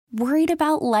Worried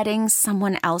about letting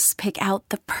someone else pick out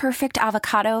the perfect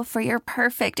avocado for your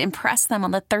perfect impress them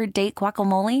on the third date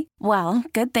guacamole? Well,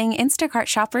 good thing Instacart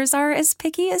shoppers are as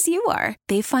picky as you are.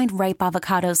 They find ripe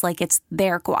avocados like it's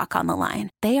their guac on the line.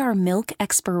 They are milk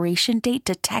expiration date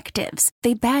detectives.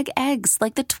 They bag eggs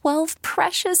like the 12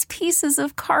 precious pieces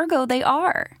of cargo they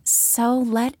are. So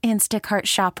let Instacart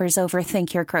shoppers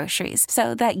overthink your groceries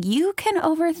so that you can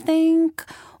overthink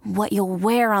what you'll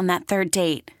wear on that third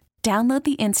date. Download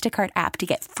the Instacart app to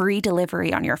get free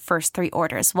delivery on your first 3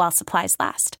 orders while supplies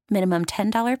last. Minimum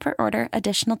 $10 per order.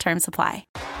 Additional terms apply.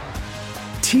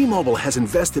 T-Mobile has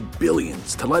invested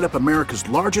billions to light up America's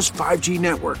largest 5G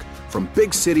network, from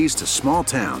big cities to small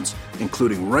towns,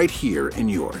 including right here in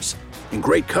yours. And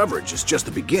great coverage is just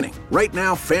the beginning. Right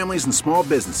now, families and small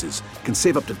businesses can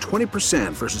save up to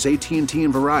 20% versus AT&T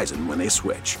and Verizon when they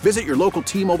switch. Visit your local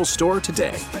T-Mobile store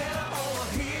today.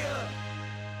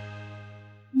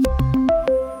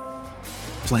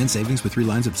 Plan savings with 3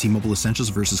 lines of T-Mobile Essentials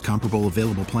versus comparable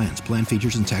available plans. Plan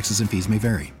features and taxes and fees may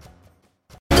vary.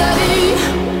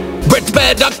 Bret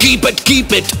better keep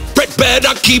it. Bret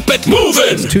better keep it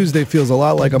moving. Tuesday feels a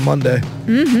lot like a Monday.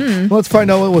 Mm-hmm. Let's find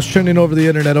out what was trending over the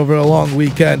internet over a long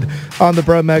weekend on the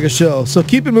Bret Mega Show. So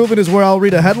Keep It Moving is where I'll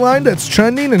read a headline that's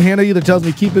trending, and Hannah either tells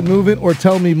me keep it moving or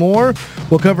tell me more.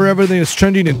 We'll cover everything that's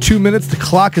trending in 2 minutes. The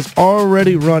clock is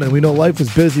already running. We know life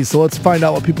is busy, so let's find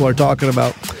out what people are talking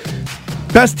about.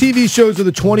 Best TV shows of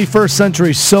the 21st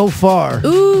century so far.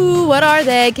 Ooh, what are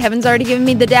they? Kevin's already given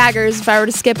me the daggers if I were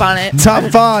to skip on it. Top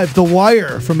 5, The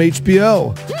Wire from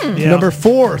HBO. Yeah. Number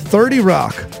 4, 30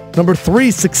 Rock. Number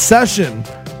 3, Succession.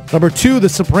 Number 2, The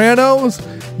Sopranos.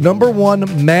 Number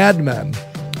 1, Mad Men.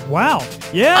 Wow.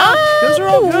 Yeah, those are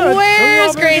all good.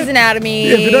 Where's Grey's Anatomy?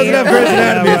 If it doesn't have Grey's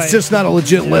Anatomy, Yeah, right. it's just not a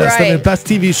legit list. I mean, Right. best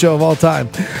TV show of all time.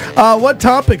 What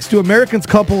topics do American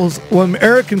couples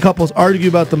argue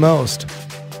about the most?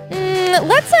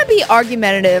 Let's not be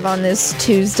argumentative on this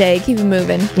Tuesday. Keep it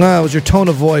moving. It was your tone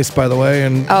of voice, by the way,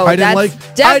 and Oh, I didn't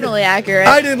that's definitely accurate.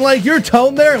 I didn't like your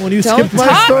tone there when you Don't skipped my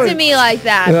talk story. to me like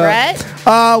that, Yeah.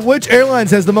 Brett. Which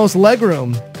airlines has the most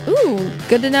legroom? Ooh,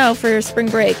 good to know for spring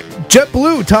break.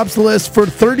 JetBlue tops the list for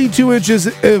 32 inches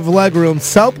of legroom.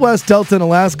 Southwest, Delta, and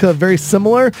Alaska, very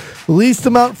similar. Least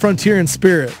amount, Frontier and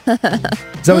Spirit.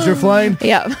 Is that what you're flying?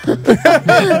 Yeah.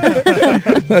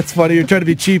 That's funny. You're trying to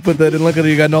be cheap with it, and look at it,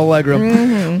 you got no legroom.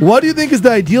 Mm-hmm. What do you think is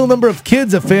the ideal number of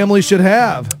kids a family should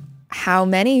have? How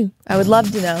many? I would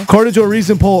love to know. According to a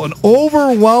recent poll, an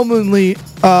overwhelmingly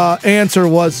answer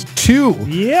was 2.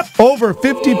 Yep. Over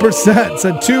 50%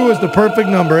 said 2 is the perfect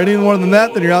number. Anything more than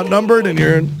that, then you're outnumbered and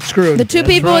you're screwed. The two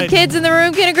people right. with kids in the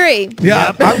room can agree.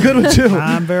 Yeah, I'm good with 2.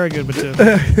 I'm very good with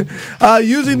 2.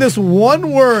 Using this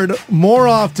one word more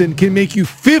often can make you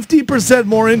 50%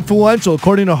 more influential,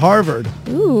 according to Harvard.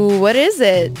 Ooh, what is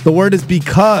it? The word is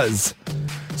because.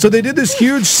 So they did this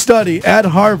huge study at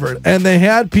Harvard, and they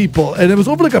had people, and it was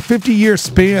over like a 50-year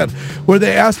span, where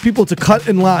they asked people to cut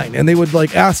in line, and they would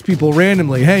like ask people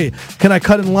randomly, hey, can I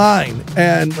cut in line?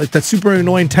 And like that super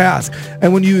annoying task.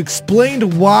 And when you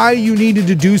explained why you needed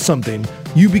to do something,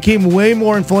 you became way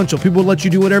more influential. People would let you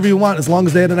do whatever you want as long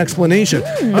as they had an explanation.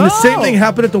 And the same thing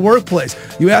happened at the workplace.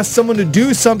 You ask someone to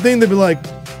do something, they'd be like,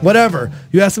 whatever.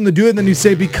 You ask them to do it, and then you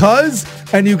say because,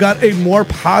 and you got a more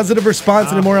positive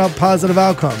response and a more positive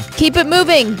outcome. Keep it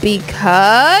moving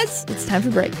because it's time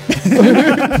for break.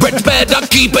 Bret better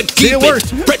keep it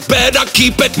worked. it. Bret better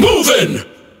keep it moving.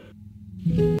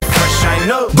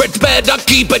 Bret better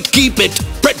keep it.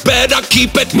 Bret better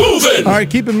keep it moving. All right,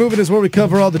 Keep It Moving is where we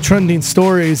cover all the trending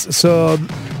stories. So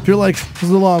if you're like, it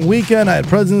was a long weekend, I had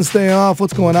President's Day off,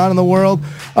 what's going on in the world?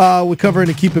 We cover it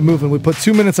and Keep It Moving. We put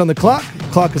 2 minutes on the clock. The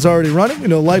clock is already running. We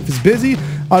know life is busy.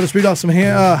 I'll just read off some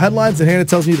headlines, and Hannah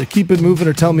tells me to keep it moving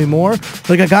or tell me more.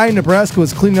 Like a guy in Nebraska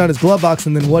was cleaning out his glove box,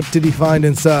 and then what did he find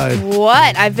inside?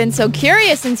 What? I've been so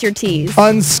curious since your tease.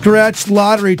 Unscratched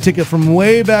lottery ticket from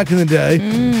way back in the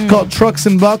day called Trucks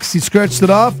and Bucks. He scratched it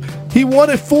off. He won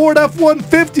a Ford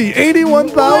F-150,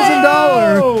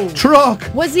 $81,000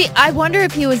 truck. Was he? I wonder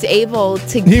if he was able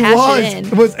to He cash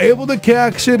it in. was able to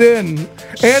cash it in.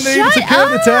 And they even Shut took care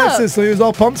of the up. taxes, so he was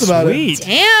all pumped about it. Sweet.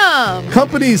 Damn.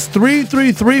 Company's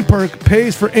 333 perk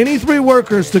pays for any 3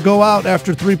 workers to go out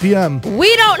after 3 p.m.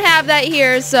 We don't have that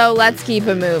here, so let's keep it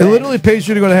It moving. literally pays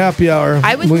you to go to happy hour.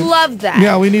 I would love that.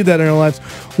 Yeah, we need that in our lives.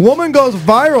 Woman goes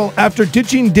viral after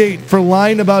ditching date for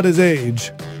lying about his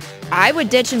age. I would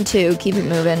ditch him too. Keep it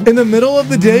moving. In the middle of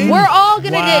the day? We're all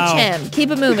going to Wow. ditch him.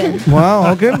 Keep it moving.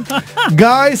 Wow, okay.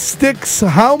 Guy sticks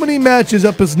how many matches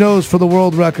up his nose for the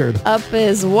world record? Up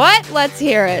is what? Let's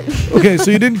hear it. Okay,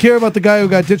 so you didn't care about the guy who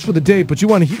got ditched for the date, but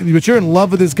you're in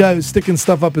love with this guy who's sticking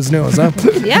stuff up his nose, huh?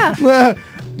 Yeah.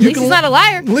 At At least he's not a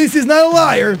liar. At least he's not a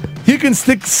liar. He can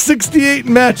stick 68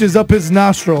 matches up his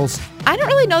nostrils. I don't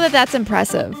really know that that's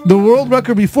impressive. The world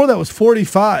record before that was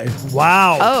 45.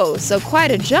 Wow. Oh, so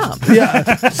quite a jump. Yeah.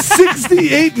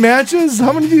 68 matches?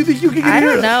 How many do you think you can get I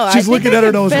here? don't know. She's looking at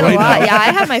her nose right now. Yeah,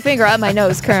 I have my finger up my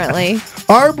nose currently.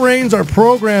 Our brains are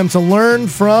programmed to learn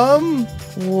from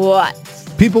What?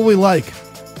 people we like.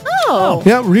 Oh.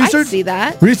 Yeah, research. I see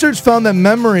that. Research found that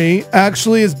memory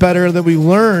actually is better, that we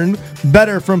learn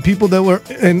better from people that were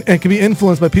and can be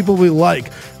influenced by people we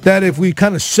like. That if we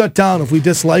kind of shut down, if we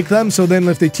dislike them, so then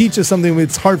if they teach us something,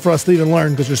 it's hard for us to even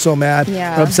learn because you're so mad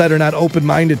or upset or not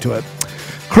open-minded to it.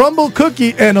 Crumble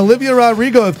Cookie and Olivia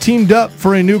Rodrigo have teamed up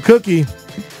for a new cookie.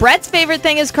 Brett's favorite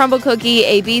thing is crumble cookie.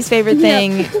 AB's favorite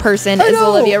person is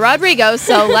Olivia Rodrigo.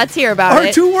 So let's hear about Our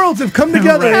it. two worlds have come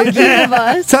together. How cute of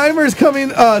us. Timer's coming.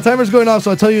 Timer's going off,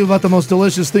 so I'll tell you about the most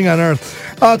delicious thing on earth.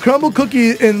 Crumble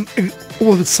Cookie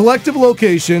with selective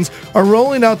locations are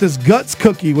rolling out this Guts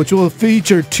cookie, which will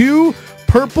feature 2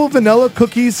 purple vanilla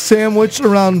cookies sandwiched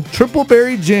around triple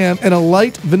berry jam and a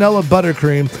light vanilla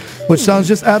buttercream, which sounds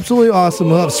just absolutely awesome.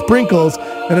 We'll have sprinkles,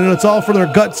 and then it's all for their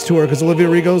Guts tour because Olivia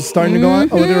Rodrigo's starting to go on.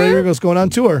 Olivia Rodrigo's going on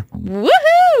tour.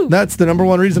 Woohoo! That's the number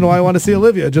one reason why I want to see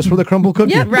Olivia, just for the crumble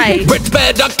cookie. Yeah, right. Brett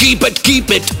better keep it.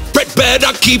 Brett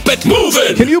better keep it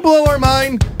moving. Can you blow our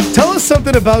mind? Tell us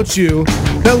something about you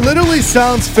that literally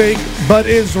sounds fake but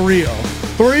is real.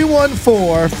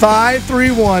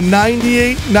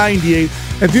 314-531-9898.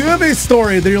 If you have a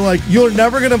story that you're like, you're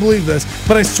never going to believe this,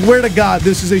 but I swear to God,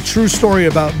 this is a true story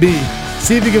about me.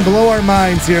 See if you can blow our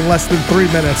minds here in less than 3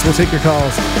 minutes. We'll take your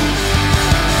calls.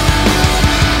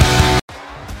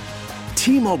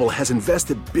 T-Mobile has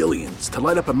invested billions to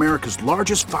light up America's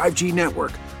largest 5G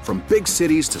network, from big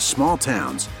cities to small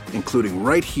towns, including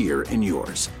right here in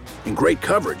yours. And great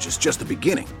coverage is just the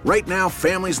beginning. Right now,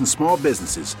 families and small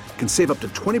businesses can save up to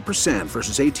 20%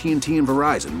 versus AT&T and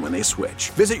Verizon when they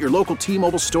switch. Visit your local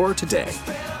T-Mobile store today.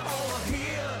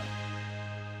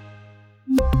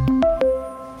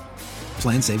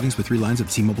 Plan savings with 3 lines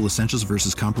of T-Mobile Essentials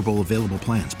versus comparable available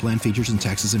plans. Plan features and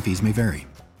taxes and fees may vary.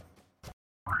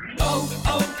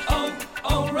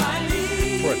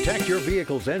 Protect your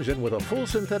vehicle's engine with a full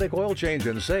synthetic oil change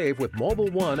and save with Mobile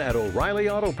One at O'Reilly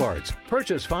Auto Parts.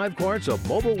 Purchase 5 quarts of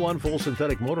Mobile One full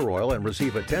synthetic motor oil and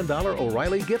receive a $10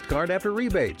 O'Reilly gift card after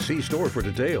rebate. See store for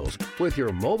details. With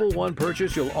your Mobile One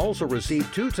purchase, you'll also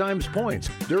receive 2 times points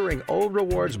during O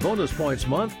Rewards Bonus Points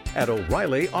Month at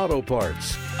O'Reilly Auto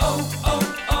Parts.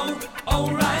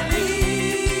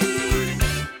 O'Reilly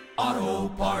Auto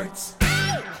Parts.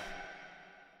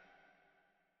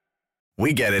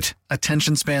 We get it.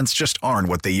 Attention spans just aren't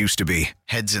what they used to be.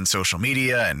 Heads in social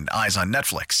media and eyes on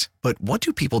Netflix. But what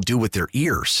do people do with their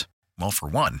ears? Well, for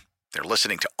one, they're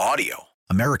listening to audio.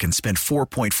 Americans spend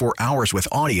 4.4 hours with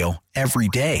audio every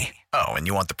day. Oh, and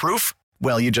you want the proof?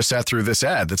 Well, you just sat through this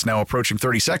ad that's now approaching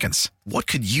 30 seconds. What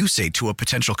could you say to a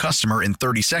potential customer in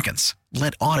 30 seconds?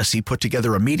 Let Odyssey put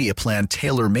together a media plan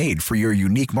tailor-made for your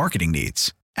unique marketing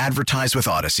needs. Advertise with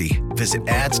Odyssey. Visit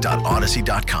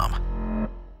ads.odyssey.com.